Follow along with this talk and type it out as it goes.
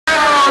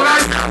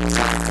What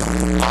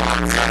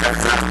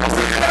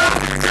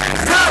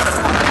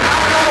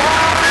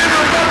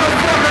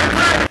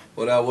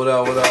up, what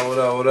up, what up, what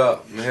up, what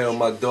up? I'm here with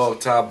my dog,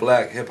 Ty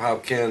Black,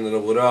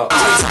 HipHopCanada, what up?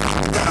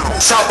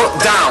 Chop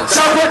up down,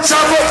 chop up,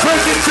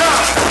 break it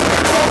down.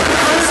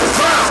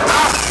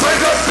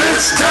 Break up,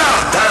 bitch,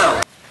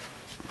 down.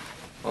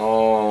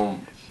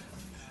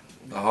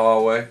 The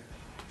hard way.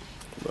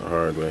 The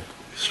hard way.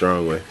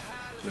 Strong way.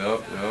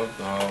 Yep,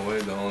 the hard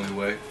way, the only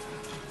way. You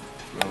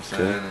know what I'm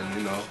saying? And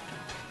you know,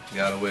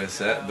 got where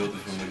it's at, built it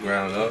from the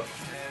ground up,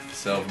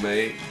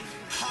 self-made.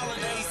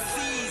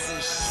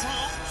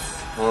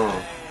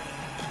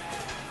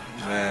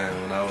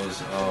 Man, when I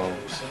was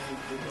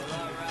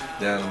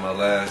down to my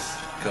last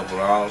couple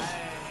of hours,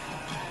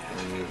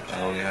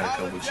 I only had a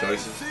couple of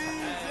choices. So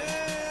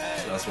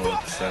that's when I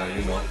decided,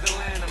 you know,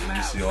 when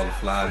you see all the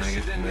fly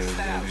niggas, and then there's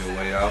gonna be a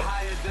way out.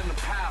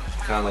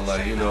 Kind of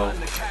like, you know,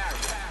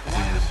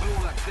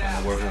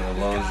 I'm working in a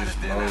laundry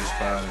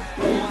spot. And,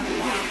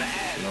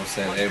 you know what I'm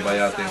saying? Everybody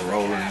out there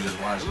rolling and just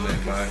watching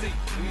everybody.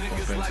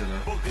 Bump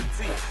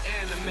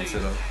into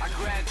the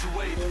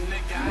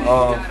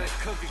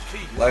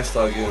life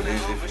started getting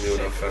easy for me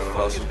when I found a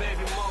hustle.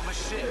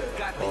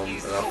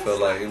 And I feel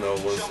like, you know,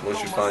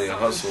 once you find your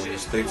hustle and you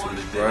stick to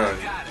the grind,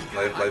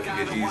 life will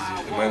get easy.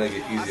 It might not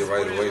get easier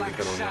right away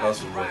depending on your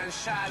hustle, but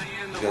it's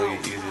gonna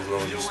get easy as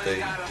long as you stay,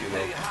 you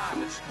know,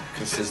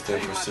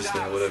 consistent,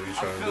 persistent, whatever you're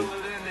trying to do.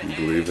 You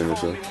believe in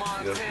yourself?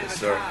 Yes,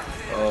 sir.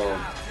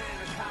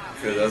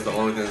 Because that's the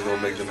only thing that's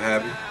gonna make them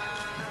happy.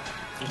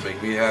 Make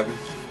me happy. You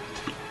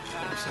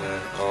know what I'm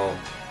saying?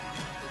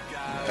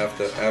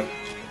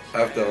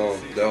 After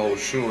that whole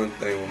shooting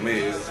thing with me,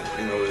 it's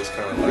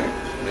kind of like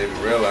made me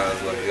realize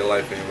like your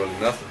life ain't really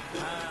nothing.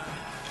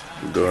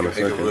 It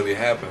can really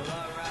happen. You know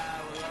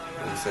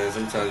what I'm saying?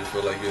 Sometimes you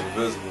feel like you're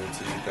invisible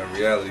until you get that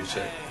reality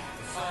check.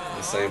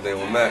 The same thing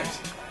with Max.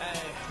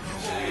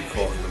 So you get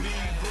caught in them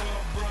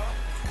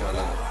kind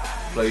of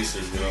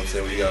places, you know what I'm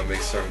saying, where you gotta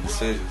make certain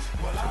decisions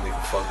and they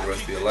can fuck the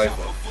rest of your life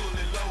up.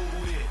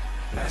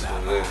 That's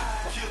what it is.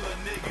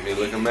 I mean,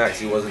 look at Max,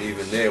 he wasn't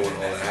even there when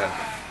all that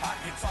happened.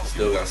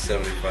 Still got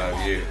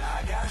 75 years.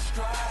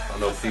 I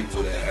know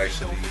people that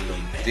actually, you know,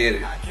 did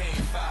it,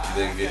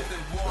 didn't get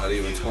not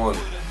even 20.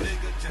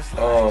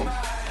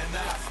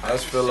 I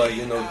just feel like,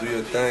 you know, do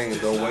your thing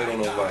and don't wait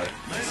on nobody.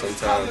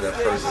 Sometimes that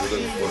person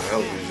looking for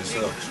help is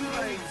yourself.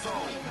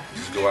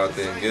 Just go out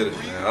there and get it,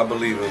 man. I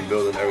believe in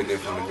building everything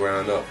from the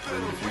ground up.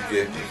 And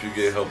if you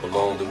get help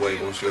along the way,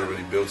 once you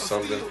already built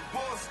something,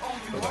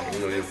 like, you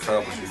know, you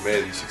accomplished, you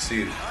made it, you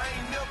succeeded.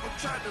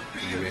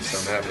 You made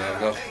something happen out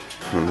of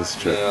nothing. That's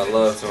true. Man, I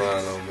love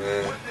Toronto,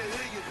 man.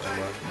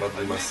 I'm about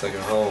to be my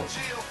second home.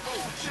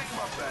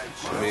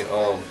 I mean,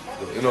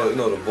 you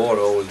know, the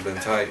border always been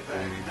tight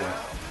on me, but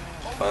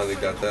finally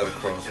got that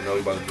across. You know,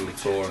 we about to do a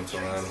tour in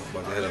Toronto.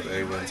 About to hit up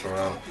everywhere in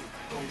Toronto.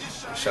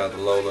 Shout out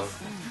to Lola.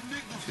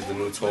 She's the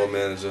new tour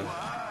manager.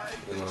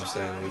 You know what I'm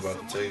saying? We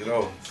about to take it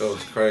over. So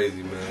it's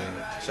crazy,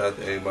 man. Shout out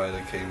to everybody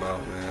that came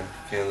out, man.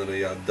 Canada,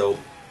 y'all dope.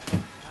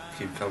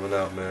 Keep coming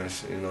out, man.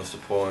 You know,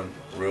 supporting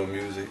real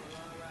music,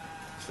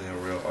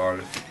 saying real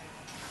artists.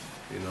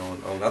 You know,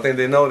 I think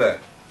they know that.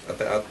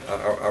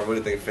 I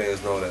really think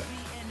fans know that,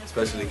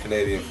 especially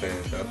Canadian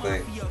fans. I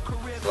think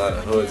a lot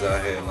of hoods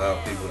out here, a lot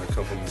of people that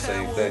come from the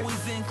same thing.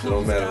 It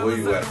don't matter where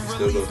you at, you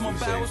still go through the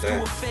same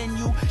thing.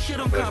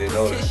 But they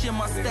know that,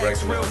 and they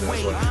recognize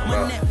that's what come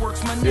out.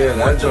 Yeah,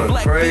 that joint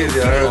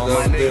crazy. I heard the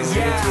other day on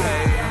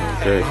YouTube.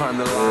 Okay.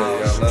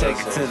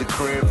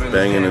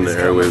 Banging in the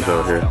airwaves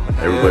out here.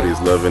 Everybody's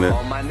loving it.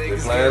 They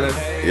playing it?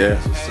 Yeah.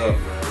 What's up,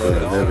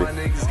 man? Heavy.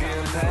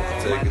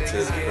 Take it to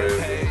the crib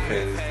and the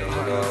panties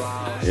coming off.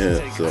 Yeah,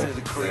 so. Yeah,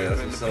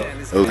 that's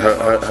what's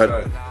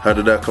up. How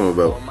did that come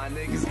about?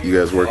 You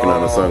guys working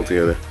on a song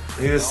together?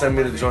 He just sent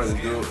me the joint to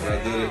do it, and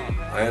I did it.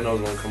 I didn't know it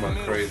was gonna come out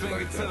crazy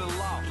like that.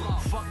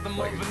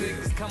 Like it did.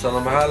 Tell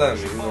him to holler at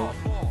me, you know.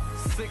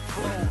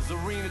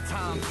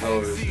 It's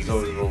always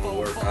gonna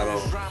work. I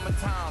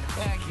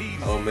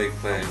don't make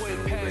plans, you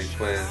know. We make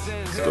plans.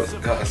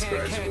 God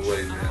scratching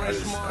away, man. I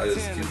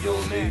just keep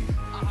doing me.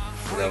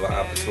 Whenever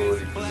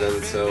opportunity presents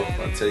itself,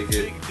 I take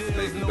it,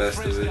 make the best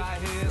of it,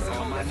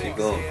 and I keep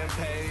going.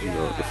 You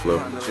know, the flow.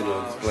 But you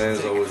know, the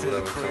plans always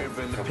whatever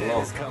come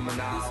along.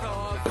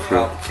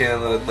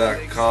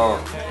 HipHopCanada.com.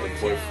 Your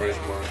boy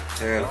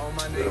French.Montana.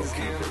 We don't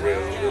keep it real,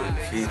 we really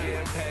keep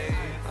it.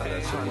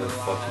 That's your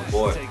motherfucking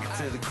boy. You know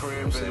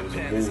what I'm saying? It was a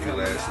movie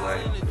last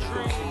night. We're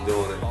gonna keep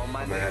doing it. I'm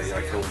gonna have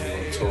y'all come with me on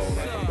the tour when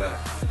I come back.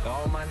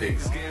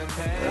 Peace.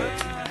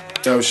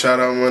 Yo, shout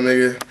out my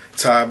nigga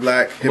Ty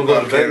Black,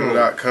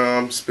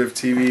 HipHopCanada.com, Spiff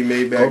TV,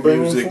 Maybach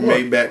Music,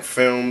 Maybach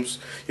Films.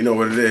 You know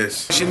what it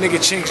is. It's your nigga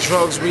Chinks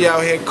Drugs. We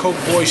out here,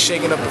 Coke.Boys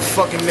shaking up the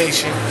fucking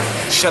nation.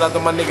 Shout out to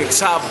my nigga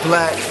Ty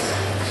Black.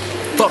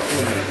 Fuck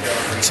with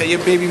me. Tell your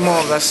baby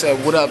moms I said,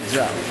 what up,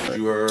 Job?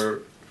 You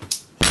heard.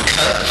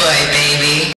 Play, baby.